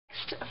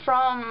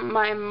from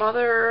my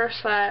mother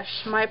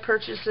 / my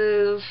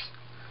purchases.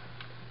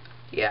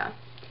 Yeah.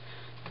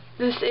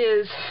 This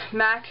is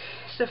M.A.C,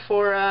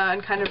 Sephora,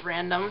 and kind of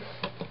random.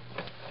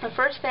 The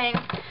first thing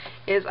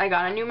is I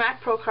got a new M.A.C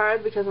Pro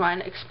card because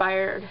mine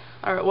expired,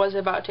 or it was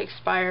about to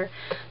expire.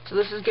 So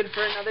this is good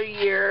for another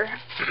year.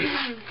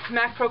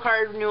 M.A.C Pro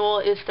card renewal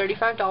is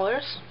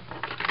 $35.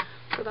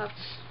 So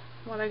that's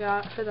what I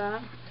got for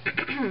that.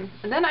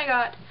 And then I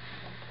got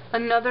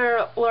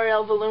another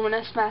L'Oreal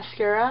Voluminous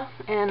mascara,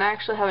 and I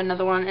actually have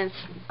another one. It's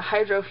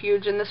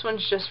Hydrofuge, and this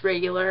one's just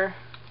regular.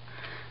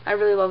 I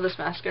really love this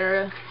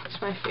mascara.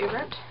 It's my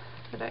favorite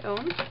that I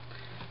own.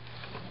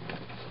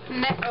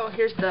 Oh,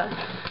 here's the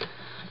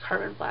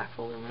Carbon Black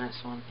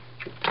Voluminous one.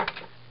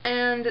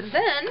 And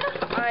then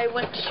I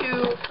went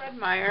to Fred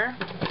Meyer,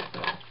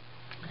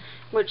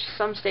 which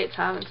some states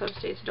have and some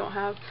states don't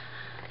have.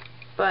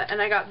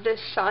 And I got this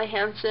Sally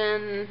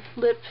Hansen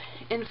Lip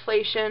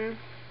Inflation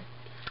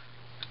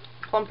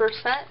Plumper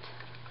Set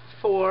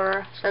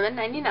for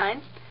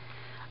 $7.99.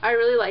 I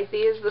really like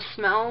these. The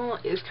smell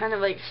is kind of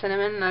like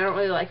cinnamon, and I don't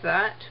really like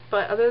that.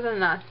 But other than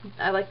that,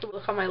 I like the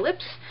look on my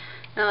lips,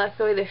 and I like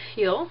the way they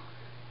feel.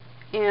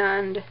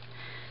 And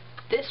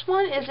this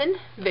one is in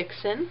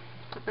Vixen,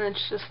 and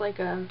it's just like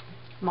a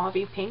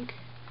mauvey pink.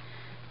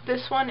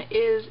 This one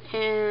is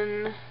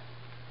in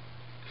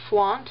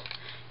Flaunt,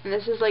 and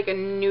this is like a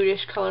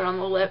nudish color on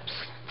the lips.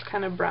 It's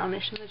kind of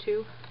brownish in the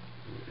tube.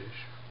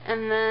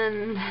 And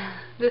then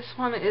this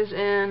one is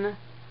in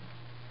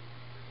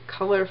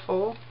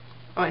Colorful.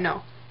 Oh,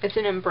 no, it's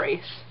an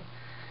Embrace.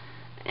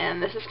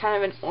 And this is kind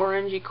of an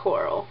orangey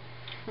coral.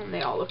 And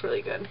they all look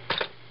really good.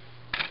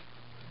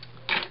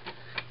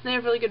 They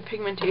have really good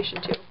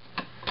pigmentation too.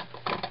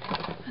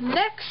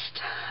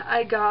 Next,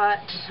 I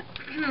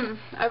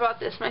bought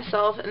this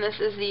myself, and this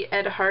is the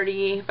Ed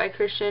Hardy by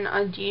Christian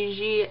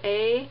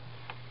Audigier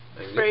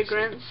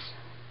fragrance.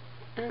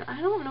 And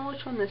I don't know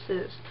which one this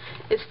is.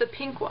 It's the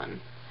pink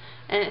one,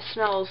 and it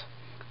smells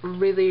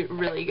really,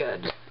 really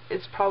good.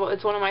 It's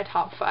one of my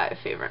top 5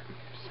 favorite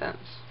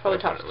scents. Probably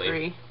top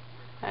 3,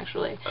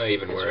 actually.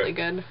 Even it's really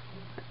good.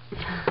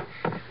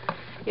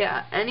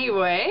 Yeah.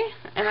 Anyway,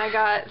 and I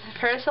got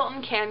Paris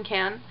Hilton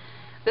Can.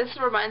 This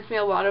reminds me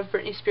a lot of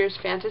Britney Spears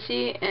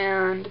Fantasy,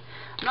 and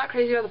I'm not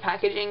crazy about the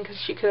packaging because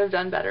she could have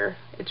done better.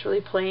 It's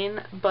really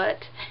plain,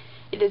 but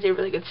it is a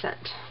really good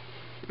scent.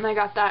 And I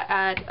got that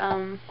at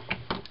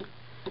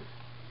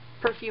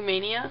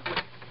Perfumania.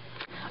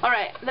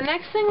 Alright, the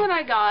next thing that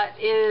I got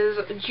is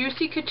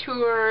Juicy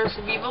Couture's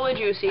Viva La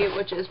Juicy,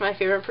 which is my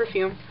favorite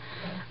perfume.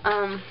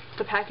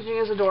 The packaging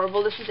is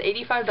adorable. This is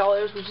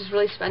 $85, which is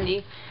really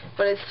spendy,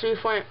 but it's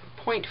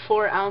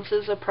 3.4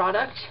 ounces of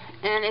product,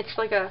 and it's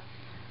like a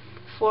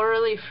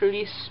florally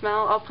fruity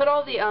smell. I'll put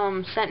all the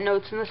scent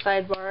notes in the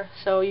sidebar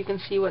so you can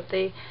see what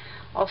they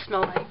all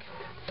smell like.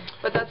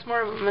 But that's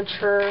more of a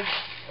mature,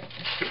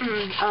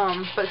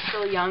 but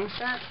still young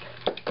scent.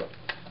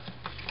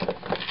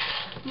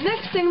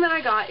 Next thing that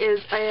I got is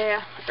a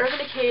Urban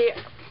Decay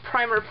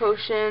Primer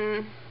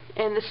Potion,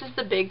 and this is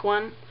the big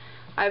one.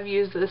 I've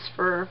used this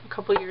for a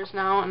couple years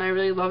now, and I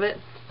really love it.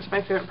 It's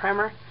my favorite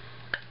primer.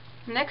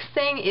 Next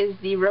thing is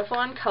the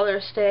Revlon Color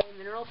Stay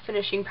Mineral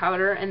Finishing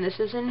Powder, and this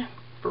is in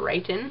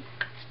Brighton.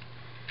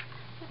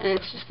 And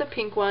it's just the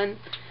pink one.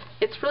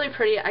 It's really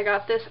pretty. I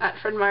got this at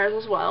Fred Meyer's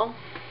as well.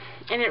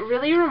 And it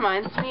really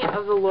reminds me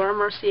of the Laura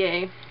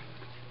Mercier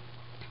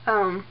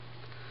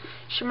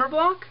Shimmer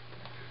Block,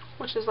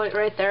 which is like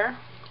right there.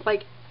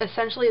 Like,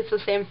 essentially it's the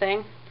same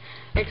thing,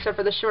 except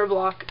for the Shimmer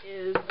Block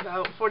is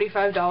about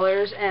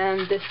 $45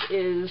 and this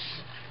is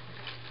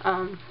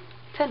 $10.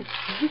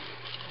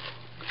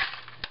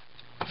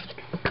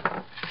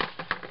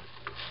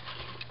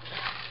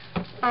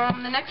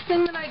 The next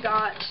thing that I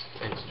got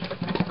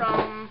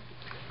from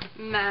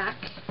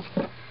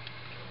M.A.C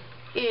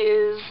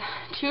is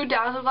 2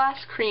 Dazzle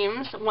Glass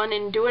creams, one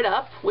in Do It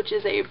Up, which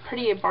is a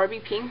pretty Barbie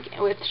pink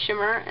with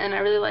shimmer, and I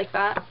really like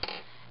that,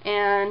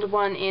 and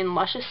one in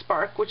Luscious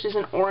Spark, which is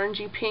an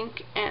orangey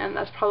pink, and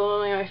that's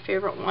probably my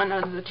favorite one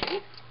out of the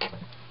 2.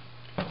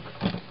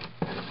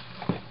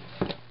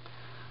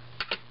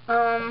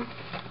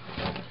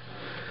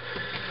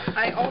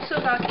 I also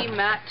got the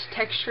matte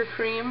texture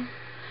cream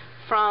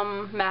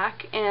from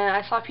M.A.C, and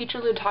I saw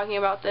Peterloo talking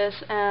about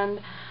this, and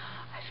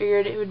I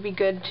figured it would be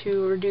good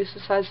to reduce the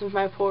size of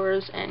my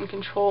pores and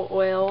control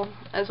oil,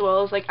 as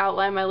well as like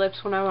outline my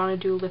lips when I want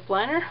to do lip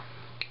liner.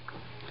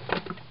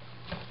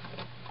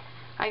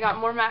 I got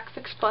more M.A.C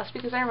Fix Plus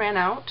because I ran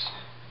out.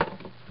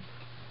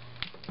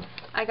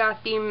 I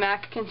got the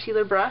M.A.C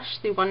Concealer Brush,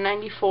 the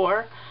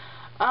 194.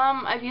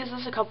 I've used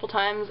this a couple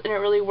times and it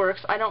really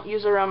works. I don't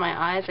use it around my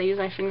eyes. I use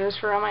my fingers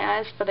for around my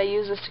eyes, but I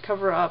use this to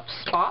cover up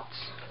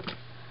spots.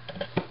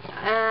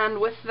 And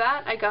with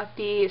that, I got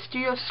the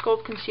Studio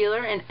Sculpt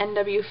Concealer in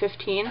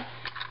NW15.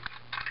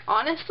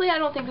 Honestly, I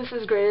don't think this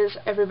is as great as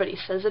everybody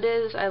says it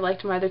is. I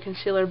liked my other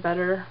concealer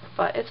better,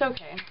 but it's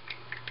okay.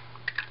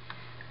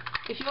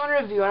 If you want a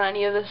review on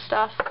any of this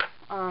stuff,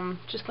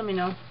 just let me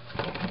know.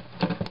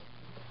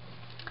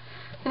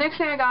 The next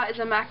thing I got is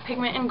a M.A.C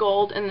Pigment in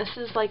Gold, and this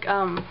is like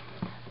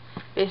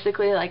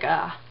basically like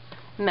a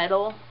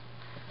metal.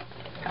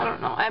 I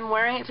don't know. I'm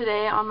wearing it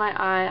today on my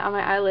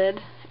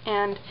eyelid,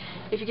 and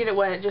if you get it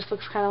wet, it just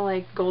looks kind of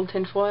like gold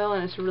tinfoil,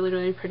 and it's really,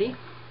 really pretty.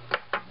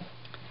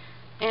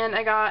 And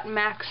I got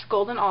M.A.C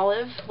Golden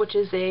Olive, which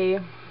is a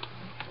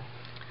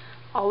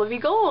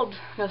olivey gold,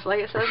 just like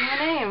it says in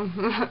the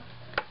name.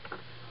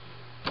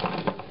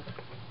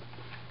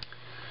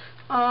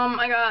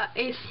 I got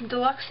a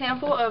deluxe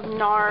sample of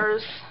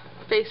NARS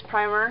face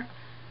primer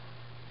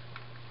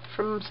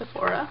from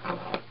Sephora.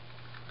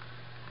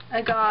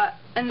 I got,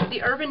 and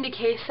the Urban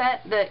Decay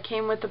set that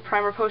came with the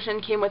primer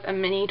potion came with a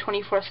mini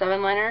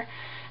 24/7 liner.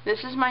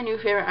 This is my new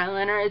favorite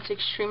eyeliner. It's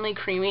extremely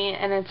creamy,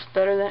 and it's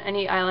better than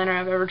any eyeliner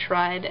I've ever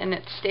tried, and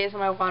it stays on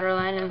my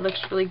waterline and it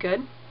looks really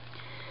good.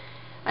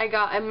 I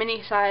got a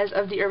mini size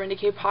of the Urban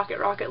Decay Pocket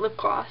Rocket lip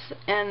gloss,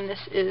 and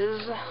this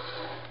is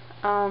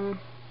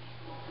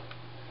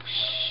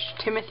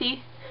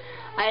Timothy.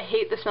 I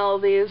hate the smell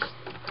of these,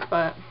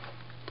 but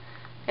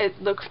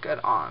it looks good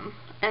on.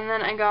 And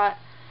then I got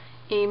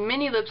a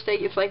mini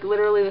lipstick. It's like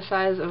literally the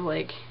size of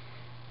like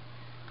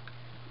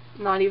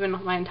not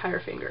even my entire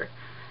finger.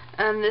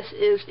 And this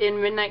is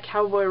in Midnight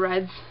Cowboy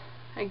Rides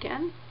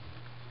Again?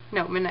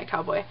 No, Midnight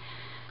Cowboy.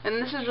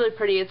 And this is really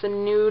pretty. It's a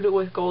nude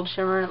with gold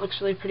shimmer, and it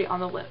looks really pretty on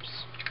the lips.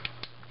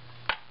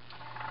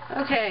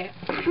 Okay,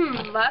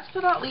 last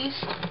but not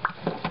least,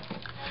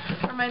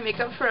 for my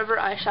Makeup Forever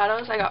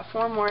eyeshadows, I got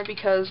 4 more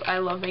because I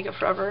love Makeup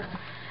Forever.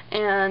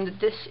 And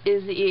this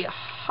is the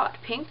Hot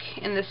Pink,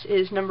 and this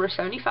is number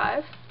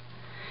 75.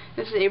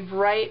 This is a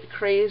bright,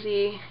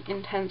 crazy,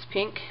 intense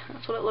pink.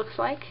 That's what it looks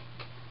like.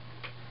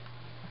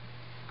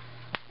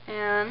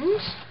 And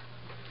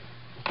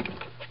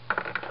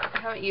I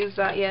haven't used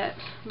that yet,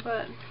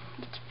 but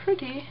it's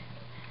pretty.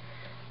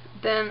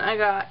 Then I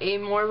got a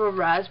more of a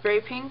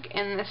raspberry pink,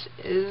 and this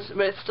is,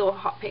 but it's still a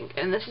hot pink,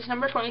 and this is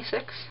number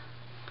 26.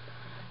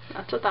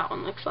 That's what that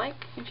one looks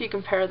like. If you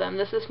compare them,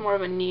 this is more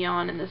of a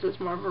neon, and this is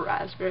more of a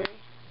raspberry.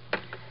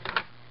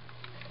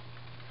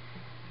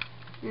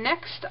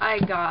 Next, I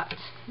got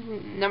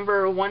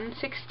number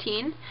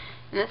 116,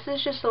 and this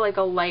is just like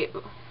a light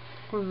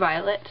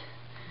violet.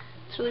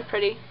 It's really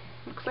pretty.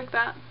 Looks like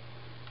that.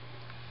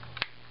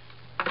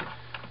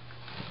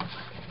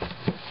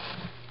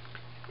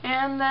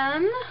 And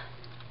then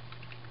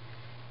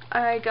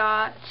I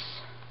got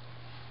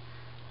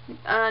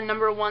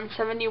number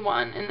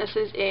 171, and this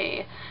is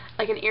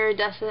like an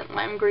iridescent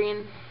lime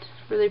green.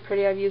 It's really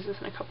pretty. I've used this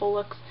in a couple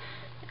looks,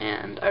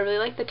 and I really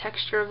like the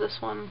texture of this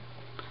one.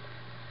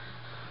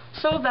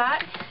 So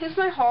that is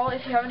my haul.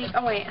 If you have any,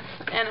 oh wait,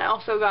 and I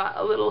also got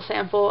a little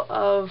sample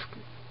of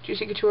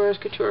Juicy Couture's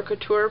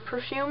Couture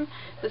perfume.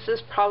 This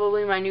is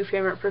probably my new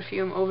favorite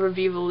perfume over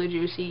Viva La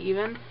Juicy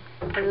even.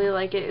 I really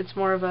like it. It's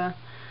more of a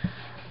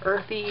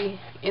earthy,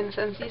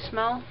 incensey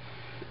smell.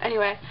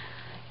 Anyway,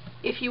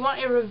 if you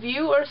want a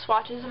review or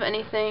swatches of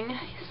anything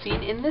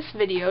seen in this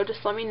video,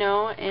 just let me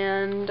know,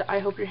 and I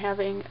hope you're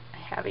editing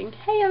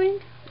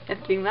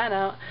that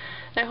out.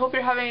 And I hope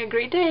you're having a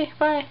great day.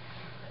 Bye.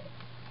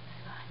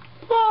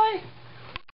 Bye.